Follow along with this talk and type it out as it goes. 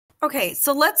Okay,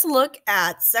 so let's look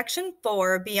at section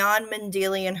 4, beyond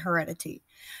Mendelian heredity.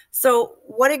 So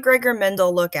what did Gregor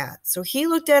Mendel look at? So he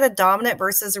looked at a dominant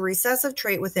versus a recessive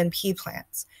trait within pea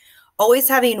plants, always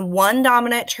having one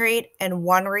dominant trait and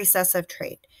one recessive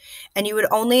trait. And you would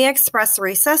only express the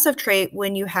recessive trait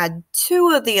when you had two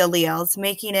of the alleles,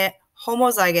 making it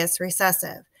homozygous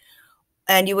recessive.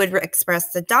 And you would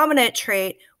express the dominant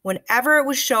trait whenever it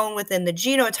was shown within the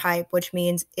genotype, which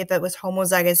means if it was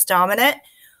homozygous dominant,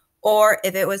 or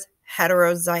if it was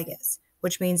heterozygous,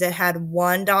 which means it had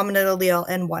one dominant allele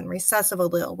and one recessive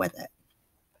allele with it.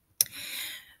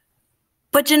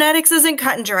 But genetics isn't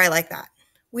cut and dry like that.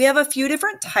 We have a few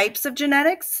different types of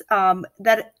genetics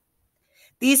that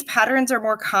these patterns are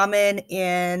more common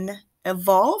in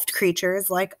evolved creatures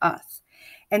like us.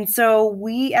 And so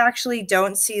we actually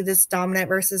don't see this dominant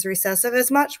versus recessive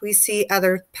as much. We see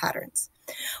other patterns.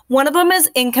 One of them is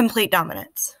incomplete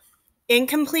dominance.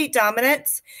 Incomplete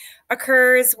dominance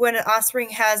occurs when an offspring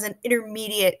has an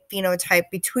intermediate phenotype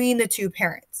between the two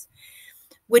parents,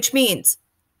 which means,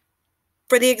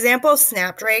 for the example of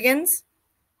snapdragons,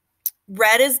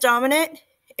 red is dominant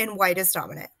and white is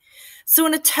dominant. So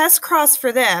in a test cross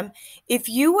for them, if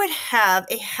you would have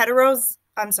a homozygous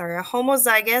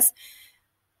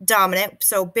dominant,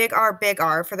 so big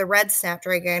R for the red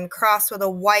snapdragon, crossed with a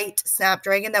white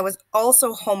snapdragon that was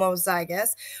also homozygous,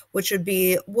 which would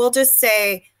be, we'll just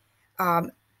say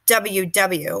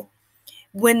WW.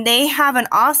 When they have an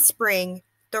offspring,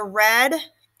 the red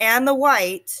and the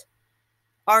white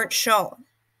aren't shown.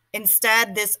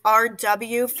 Instead, this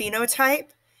RW phenotype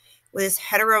with this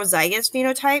heterozygous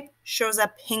phenotype shows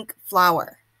a pink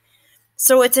flower.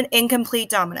 So it's an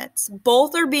incomplete dominance.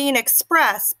 Both are being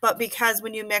expressed, but because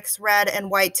when you mix red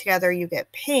and white together, you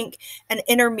get pink, an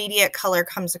intermediate color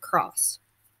comes across.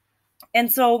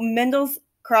 And so Mendel's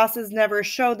crosses never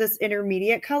show this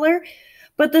intermediate color,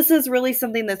 but this is really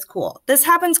something that's cool. This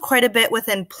happens quite a bit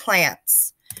within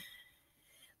plants.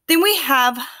 Then we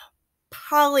have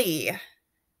poly.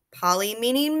 Poly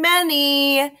meaning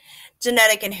many.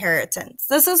 Genetic inheritance.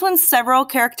 This is when several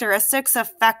characteristics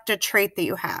affect a trait that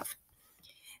you have.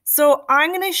 So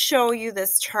I'm going to show you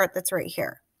this chart that's right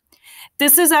here.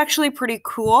 This is actually pretty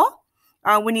cool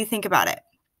when you think about it.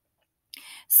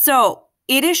 So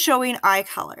it is showing eye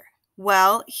color.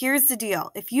 Well, here's the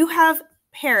deal. If you have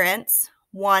parents,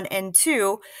 1 and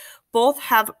 2, both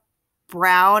have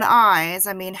brown eyes.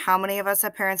 I mean, how many of us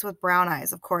have parents with brown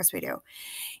eyes? Of course we do.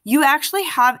 You actually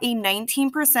have a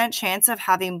 19% chance of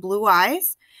having blue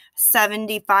eyes,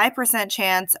 75%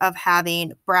 chance of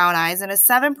having brown eyes, and a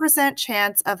 7%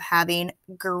 chance of having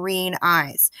green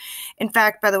eyes. In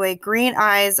fact, by the way, green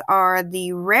eyes are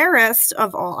the rarest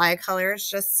of all eye colors,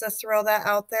 just to throw that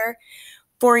out there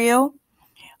for you.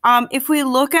 If we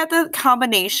look at the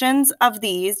combinations of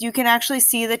these, you can actually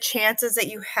see the chances that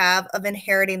you have of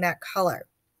inheriting that color.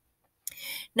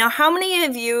 Now, how many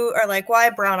of you are like, well, I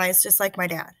have brown eyes just like my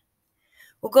dad?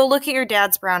 Well, go look at your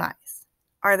dad's brown eyes.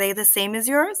 Are they the same as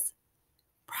yours?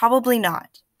 Probably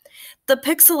not. The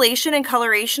pixelation and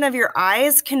coloration of your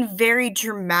eyes can vary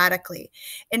dramatically.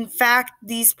 In fact,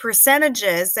 these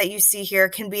percentages that you see here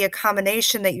can be a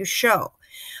combination that you show.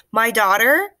 My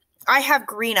daughter, I have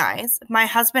green eyes. My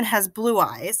husband has blue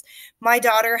eyes. My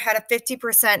daughter had a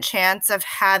 50% chance of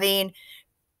having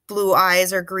blue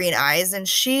eyes or green eyes, and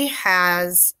she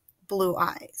has blue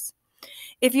eyes.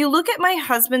 If you look at my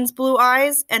husband's blue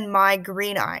eyes and my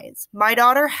green eyes, my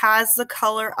daughter has the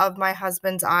color of my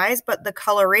husband's eyes, but the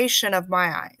coloration of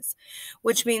my eyes,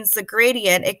 which means the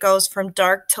gradient, it goes from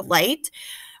dark to light,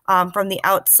 from the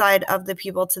outside of the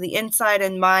pupil to the inside,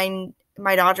 and my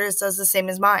daughter's does the same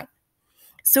as mine.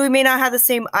 So we may not have the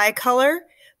same eye color,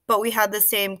 but we have the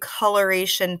same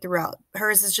coloration throughout.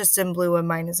 Hers is just in blue and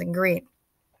mine is in green.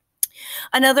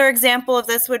 Another example of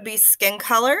this would be skin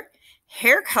color,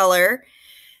 hair color,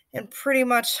 and pretty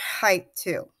much height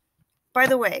too. By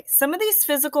the way, some of these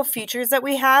physical features that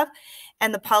we have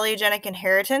and the polygenic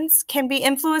inheritance can be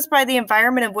influenced by the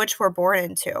environment in which we're born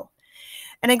into.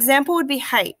 An example would be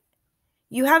height.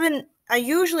 You have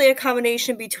usually a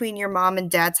combination between your mom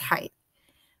and dad's height.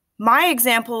 My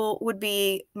example would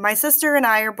be my sister and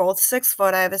I are both 6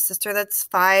 foot. I have a sister that's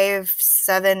 5'7",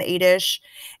 8-ish,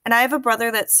 and I have a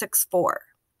brother that's 6'4".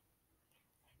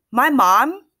 My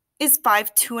mom is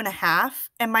 5'2.5",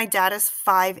 and my dad is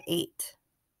 5'8".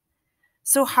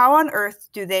 So how on earth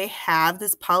do they have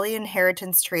this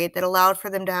polyinheritance trait that allowed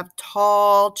for them to have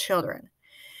tall children?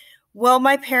 Well,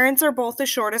 my parents are both the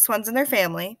shortest ones in their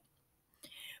family.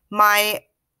 My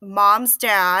mom's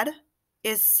dad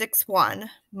is 6'1".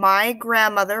 My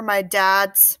grandmother, my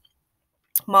dad's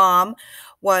mom,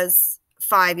 was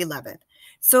 5'11".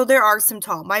 So there are some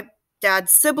tall. My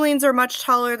dad's siblings are much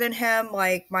taller than him.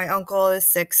 Like my uncle is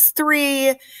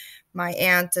 6'3", my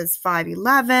aunt is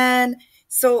 5'11",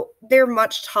 so they're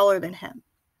much taller than him.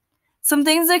 Some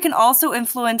things that can also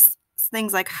influence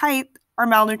things like height are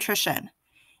malnutrition.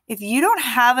 If you don't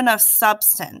have enough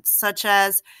substance, such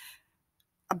as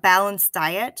a balanced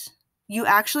diet, you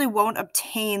actually won't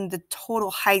obtain the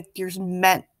total height you're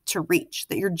meant to reach,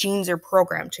 that your genes are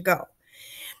programmed to go.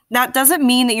 That doesn't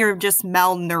mean that you're just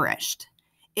malnourished.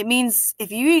 It means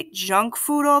if you eat junk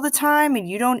food all the time and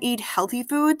you don't eat healthy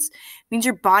foods, it means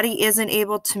your body isn't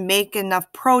able to make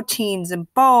enough proteins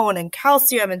and bone and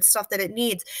calcium and stuff that it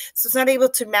needs. So it's not able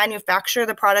to manufacture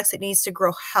the products it needs to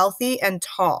grow healthy and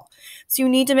tall. So you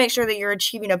need to make sure that you're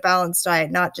achieving a balanced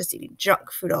diet, not just eating junk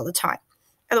food all the time.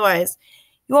 Otherwise,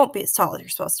 you won't be as tall as you're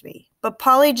supposed to be. But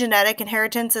polygenetic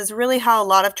inheritance is really how a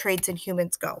lot of traits in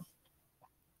humans go.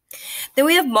 Then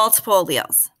we have multiple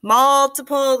alleles.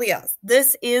 Multiple alleles.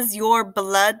 This is your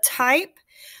blood type.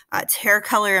 It's hair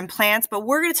color in plants, but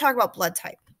we're going to talk about blood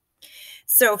type.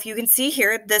 So if you can see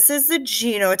here, this is the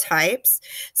genotypes.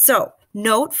 So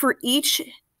note for each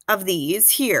of these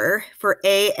here, for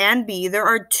A and B, there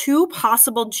are two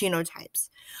possible genotypes.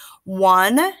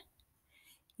 One,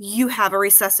 you have a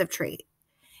recessive trait,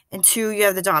 and two, you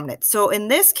have the dominant. So in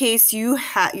this case, you're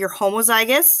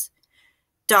homozygous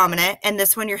dominant, and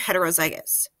this one you're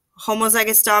heterozygous.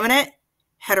 Homozygous dominant,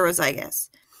 heterozygous.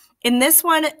 In this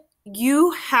one,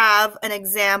 you have an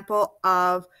example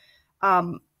of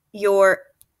your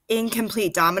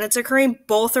incomplete dominance occurring.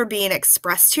 Both are being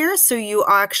expressed here. So you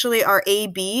actually are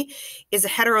AB is a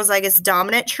heterozygous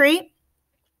dominant trait.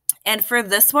 And for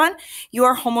this one, you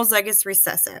are homozygous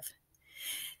recessive.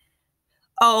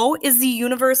 O is the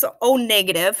universal, O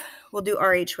negative, we'll do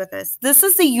RH with this. This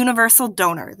is the universal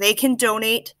donor. They can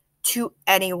donate to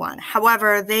anyone.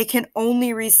 However, they can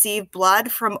only receive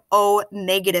blood from O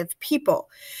negative people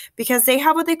because they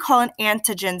have what they call an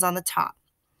antigens on the top.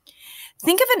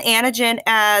 Think of an antigen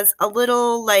as a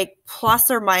little like plus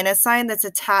or minus sign that's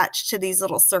attached to these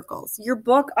little circles. Your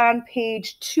book on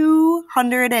page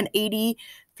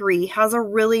 283 has a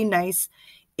really nice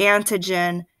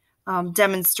antigen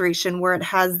demonstration where it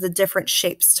has the different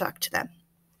shapes stuck to them.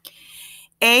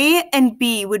 A and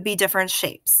B would be different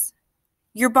shapes.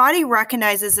 Your body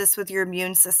recognizes this with your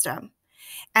immune system.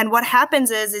 And what happens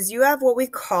is you have what we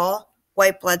call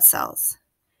white blood cells.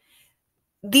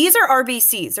 These are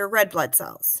RBCs, or red blood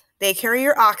cells. They carry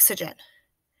your oxygen.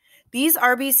 These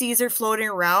RBCs are floating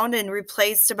around and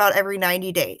replaced about every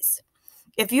 90 days.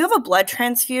 If you have a blood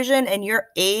transfusion and you're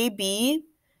AB,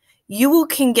 you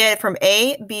can get it from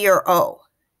A, B, or O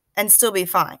and still be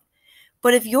fine.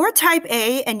 But if you're type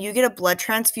A and you get a blood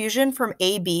transfusion from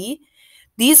AB,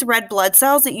 these red blood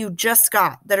cells that you just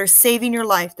got that are saving your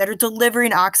life, that are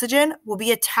delivering oxygen, will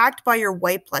be attacked by your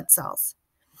white blood cells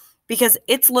because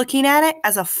it's looking at it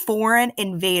as a foreign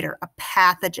invader, a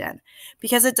pathogen,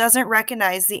 because it doesn't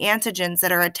recognize the antigens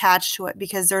that are attached to it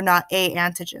because they're not A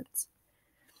antigens.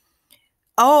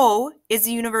 O is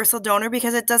the universal donor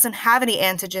because it doesn't have any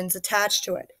antigens attached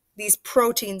to it, these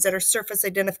proteins that are surface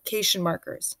identification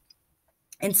markers.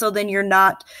 And so then you're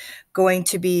not going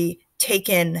to be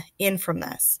taken in from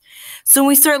this. So when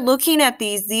we start looking at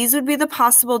these would be the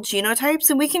possible genotypes,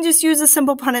 and we can just use a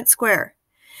simple Punnett square.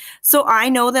 So I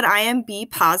know that I am B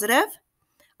positive.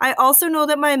 I also know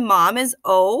that my mom is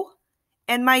O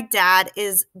and my dad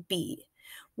is B.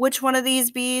 Which one of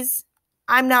these Bs?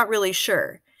 I'm not really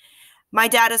sure. My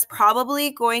dad is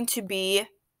probably going to be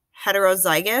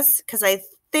heterozygous because I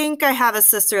think I have a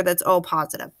sister that's O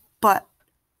positive. But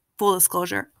full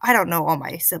disclosure, I don't know all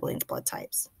my siblings' blood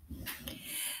types.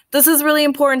 This is really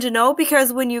important to know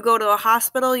because when you go to a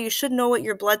hospital, you should know what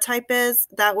your blood type is.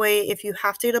 That way, if you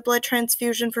have to get a blood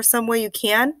transfusion for some way, you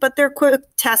can. But they're quick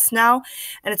tests now,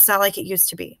 and it's not like it used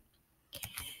to be.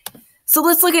 So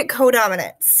let's look at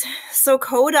codominance. So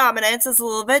codominance is a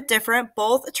little bit different.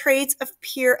 Both traits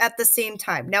appear at the same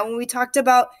time. Now, when we talked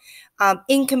about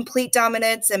incomplete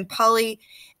dominance and poly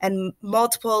and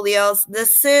multiple alleles,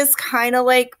 this is kind of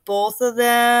like both of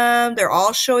them. They're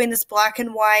all showing this black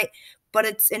and white, but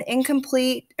it's an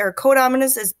incomplete, or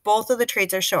codominance is both of the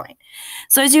traits are showing.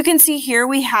 So as you can see here,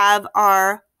 we have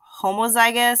our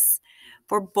homozygous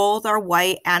for both our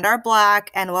white and our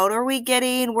black. And what are we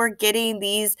getting? We're getting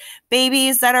these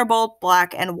babies that are both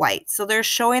black and white. So they're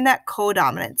showing that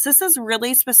codominance. This is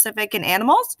really specific in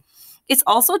animals. It's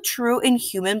also true in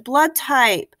human blood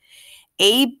type.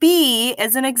 AB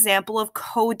is an example of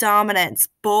codominance.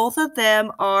 Both of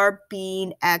them are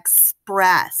being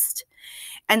expressed.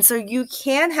 And so you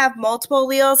can have multiple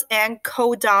alleles and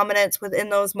codominance within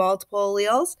those multiple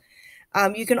alleles.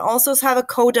 You can also have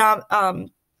a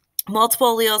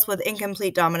multiple alleles with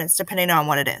incomplete dominance depending on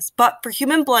what it is. But for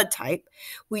human blood type,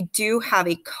 we do have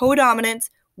a codominance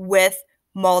with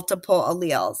multiple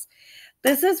alleles.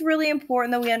 This is really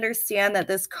important that we understand that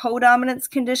this codominance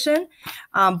condition,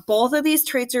 both of these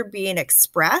traits are being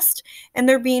expressed and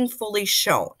they're being fully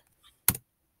shown.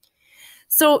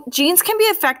 So genes can be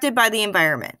affected by the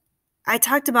environment. I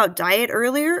talked about diet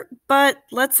earlier, but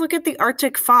let's look at the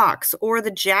Arctic fox or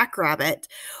the jackrabbit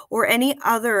or any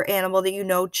other animal that you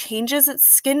know changes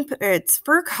its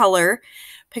fur color,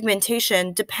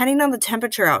 pigmentation, depending on the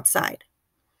temperature outside.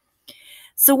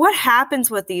 So what happens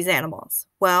with these animals?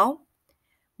 Well,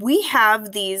 we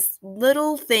have these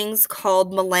little things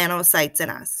called melanocytes in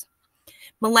us.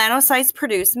 Melanocytes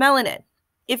produce melanin.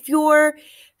 If you're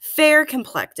fair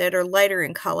complected or lighter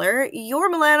in color,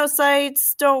 your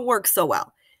melanocytes don't work so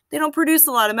well. They don't produce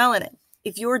a lot of melanin.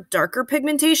 If you're darker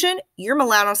pigmentation, your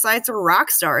melanocytes are rock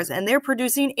stars and they're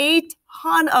producing a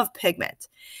ton of pigment.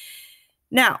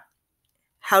 Now,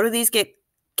 how do these get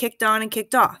kicked on and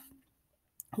kicked off?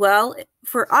 Well,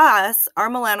 for us, our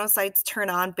melanocytes turn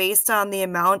on based on the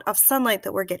amount of sunlight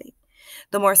that we're getting.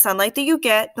 The more sunlight that you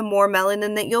get, the more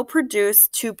melanin that you'll produce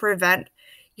to prevent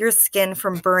your skin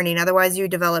from burning. Otherwise, you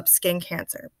develop skin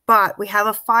cancer. But we have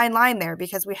a fine line there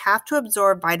because we have to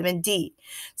absorb vitamin D.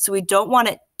 So we don't want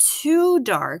it too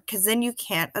dark because then you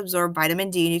can't absorb vitamin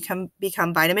D and you can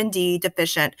become vitamin D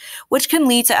deficient, which can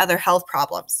lead to other health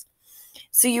problems.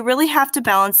 So you really have to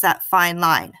balance that fine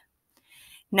line.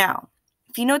 Now,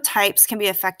 phenotypes can be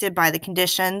affected by the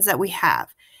conditions that we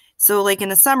have. So like in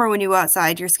the summer when you go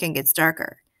outside, your skin gets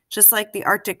darker. Just like the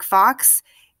Arctic fox,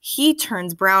 he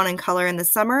turns brown in color in the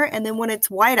summer, and then when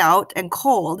it's white out and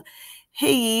cold,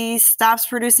 he stops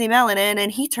producing melanin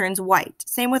and he turns white.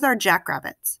 Same with our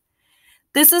jackrabbits.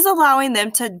 This is allowing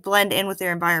them to blend in with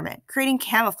their environment, creating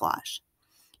camouflage.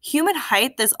 Human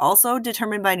height is also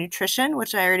determined by nutrition,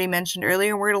 which I already mentioned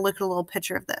earlier, and we're going to look at a little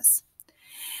picture of this.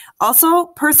 Also,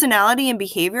 personality and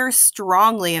behavior are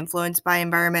strongly influenced by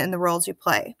environment and the roles you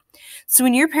play. So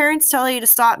when your parents tell you to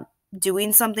stop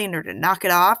doing something or to knock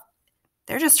it off,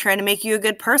 they're just trying to make you a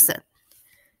good person.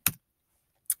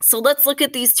 So let's look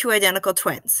at these two identical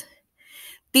twins.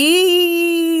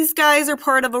 These guys are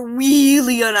part of a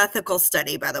really unethical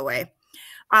study, by the way.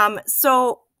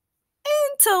 So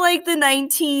into like the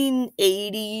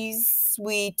 1980s,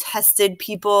 we tested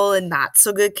people in not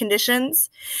so good conditions.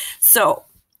 So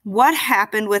what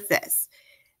happened with this?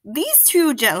 These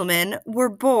two gentlemen were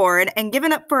born and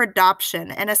given up for adoption,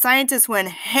 and a scientist went,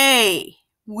 hey,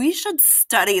 we should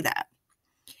study them.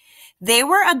 They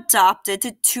were adopted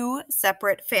to two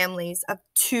separate families of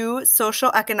two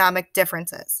social economic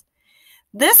differences.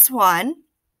 This one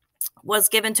was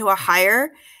given to a higher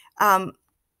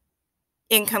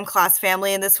income class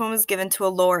family, and this one was given to a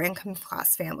lower income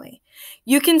class family.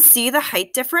 You can see the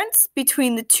height difference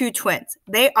between the two twins.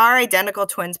 They are identical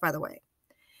twins, by the way.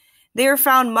 They were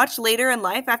found much later in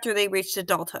life after they reached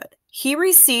adulthood. He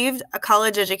received a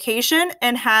college education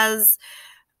and has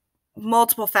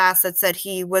multiple facets that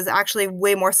he was actually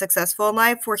way more successful in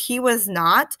life, where he was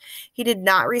not. He did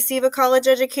not receive a college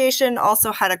education,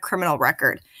 also had a criminal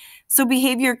record. So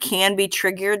behavior can be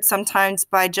triggered sometimes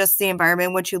by just the environment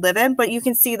in which you live in, but you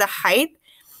can see the height.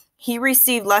 He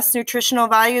received less nutritional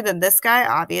value than this guy,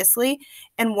 obviously,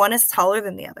 and one is taller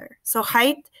than the other. So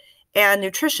height and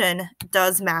nutrition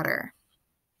does matter.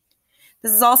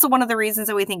 This is also one of the reasons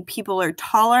that we think people are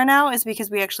taller now, is because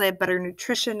we actually have better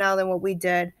nutrition now than what we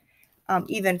did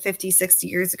even 50, 60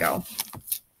 years ago.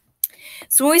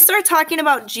 So when we start talking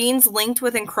about genes linked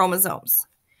within chromosomes,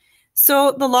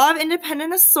 so the law of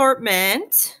independent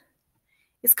assortment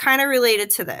is kind of related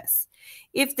to this.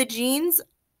 If the genes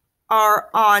are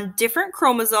on different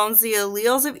chromosomes, the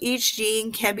alleles of each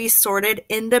gene can be sorted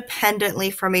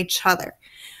independently from each other.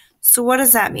 So what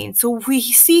does that mean? So we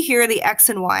see here the X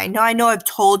and Y. Now I know I've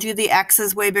told you the X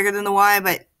is way bigger than the Y,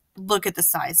 but look at the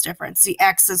size difference. The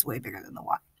X is way bigger than the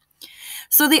Y.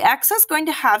 So the X is going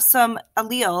to have some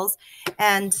alleles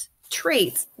and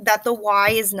traits that the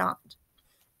Y is not.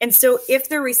 And so if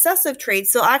they're recessive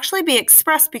traits, they'll actually be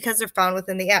expressed because they're found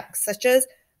within the X, such as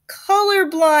color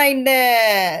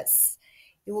blindness.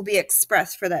 It will be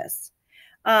expressed for this.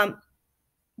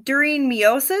 During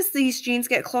meiosis, these genes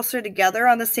get closer together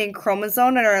on the same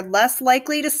chromosome and are less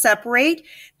likely to separate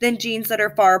than genes that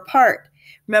are far apart.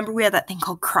 Remember, we have that thing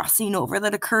called crossing over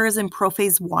that occurs in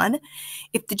prophase 1.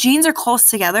 If the genes are close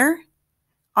together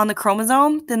on the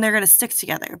chromosome, then they're going to stick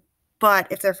together.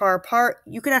 But if they're far apart,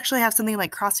 you could actually have something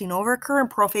like crossing over occur in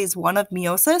prophase 1 of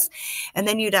meiosis, and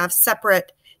then you'd have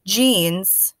separate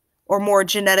genes or more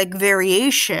genetic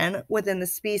variation within the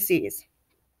species.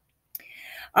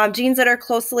 Genes that are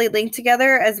closely linked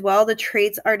together as well, the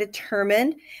traits are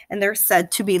determined and they're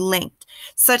said to be linked,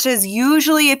 such as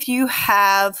usually if you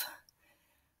have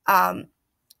a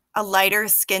lighter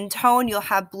skin tone, you'll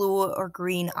have blue or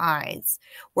green eyes.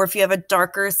 Or if you have a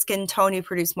darker skin tone, you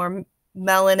produce more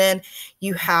melanin,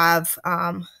 you have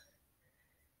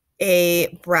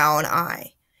a brown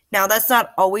eye. Now, that's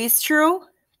not always true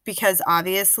because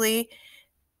obviously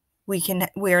we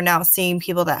are now seeing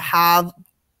people that have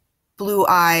blue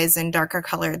eyes and darker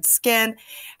colored skin.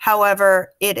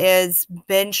 However, it has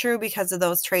been true because of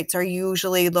those traits are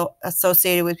usually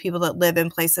associated with people that live in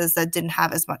places that didn't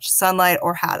have as much sunlight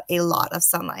or had a lot of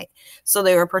sunlight. So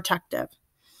they were protective.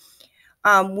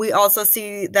 We also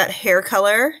see that hair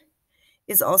color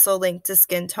is also linked to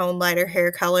skin tone. Lighter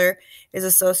hair color is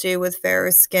associated with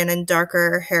fairer skin and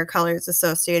darker hair color is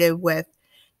associated with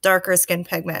darker skin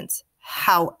pigments.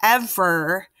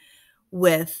 However,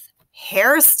 with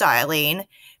hairstyling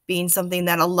being something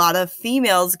that a lot of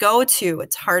females go to,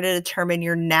 it's hard to determine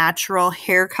your natural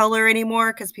hair color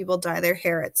anymore because people dye their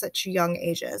hair at such young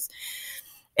ages.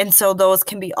 And so those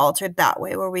can be altered that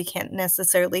way where we can't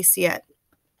necessarily see it.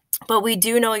 But we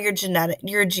do know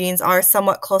your genes are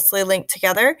somewhat closely linked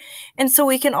together. And so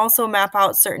we can also map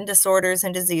out certain disorders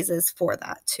and diseases for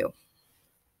that too.